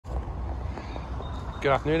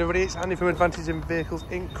Good afternoon everybody, it's Andy from Advantage in Vehicles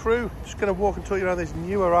in Crewe. Just going to walk and talk you around this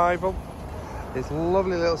new arrival. This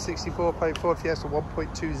lovely little 64 plate Ford Fiesta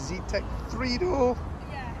 1.2 Z-Tech 3-door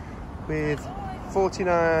with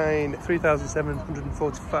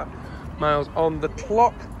 3,745 miles on the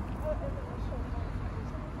clock.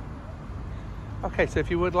 Okay, so if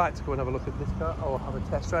you would like to go and have a look at this car or have a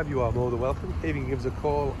test drive, you are more than welcome. If you can give us a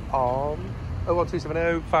call on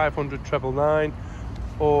 01270 500 999,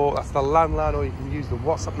 or that's the landline, or you can use the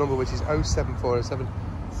WhatsApp number, which is 07407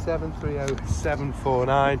 730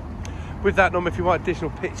 749. With that number, if you want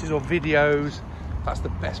additional pictures or videos, that's the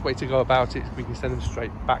best way to go about it. We can send them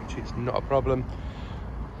straight back to you, it's not a problem.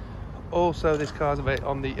 Also, this car's available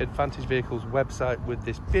on the Advantage Vehicles website with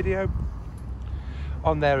this video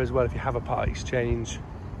on there as well. If you have a part exchange,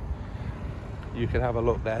 you can have a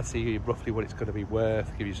look there, see roughly what it's going to be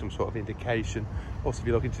worth, give you some sort of indication. Also, if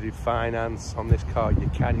you're looking to do finance on this car, you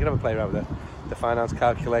can have a play around with the finance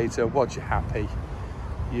calculator. Once you're happy,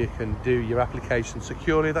 you can do your application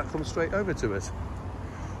securely. That comes straight over to us.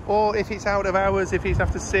 Or if it's out of hours, if it's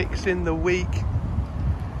after 6 in the week,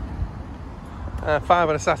 5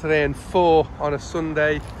 on a Saturday and 4 on a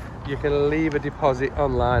Sunday, you can leave a deposit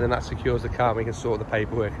online and that secures the car, and we can sort the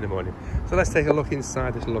paperwork in the morning. So let's take a look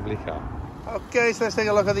inside this lovely car. Okay, so let's take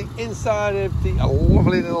a look at the inside of the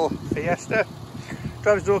lovely little Fiesta.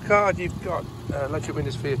 Driver's door card, you've got electric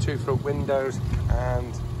windows for your 2 front windows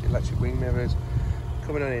and electric wing mirrors.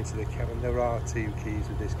 Coming on into the cabin, there are 2 keys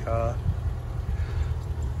with this car.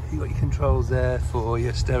 You've got your controls there for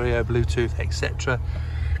your stereo, Bluetooth, etc.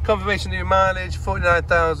 Confirmation of your mileage,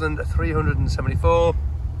 49,374.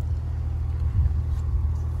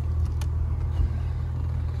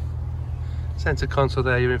 Center console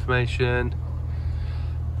there, your information,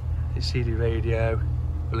 your CD radio,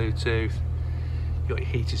 Bluetooth. You've got your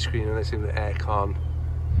heated screen on this in the aircon,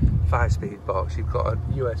 5-speed box. You've got a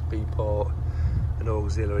USB port, an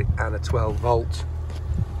auxiliary and a 12 volt.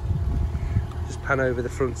 Just pan over the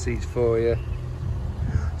front seats for you,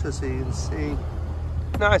 just so you can see.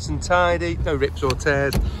 Nice and tidy, no rips or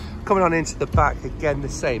tears. Coming on into the back, again the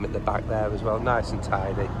same at the back there as well, nice and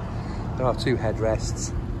tidy. There are 2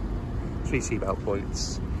 headrests, 3 seatbelt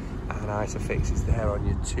points and ISOFIX there on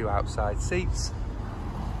your 2 outside seats.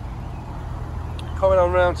 Coming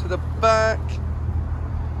on round to the back,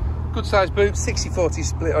 good sized boot, 60/40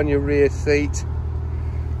 split on your rear seat.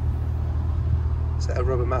 Set of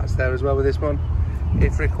rubber mats there as well with this one,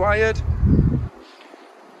 if required.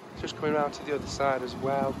 Just coming around to the other side as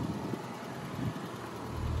well.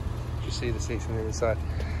 Just see the seats on the other side.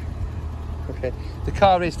 Okay, the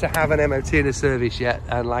car is to have an MOT and a service yet,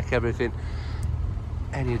 and like everything,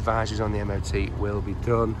 any advisories on the MOT will be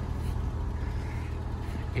done.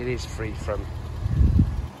 It is free from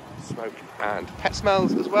smoke and pet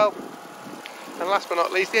smells as well. And last but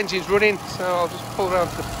not least, the engine's running, so I'll just pull around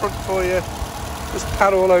to the front for you. Just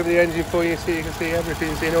pat all over the engine for you so you can see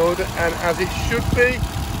everything's in order and as it should be.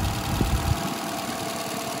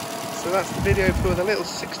 So that's the video for the little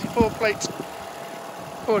 64 plate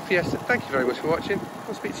Ford Fiesta. Thank you very much for watching.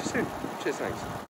 I'll speak to you soon. Cheers, thanks.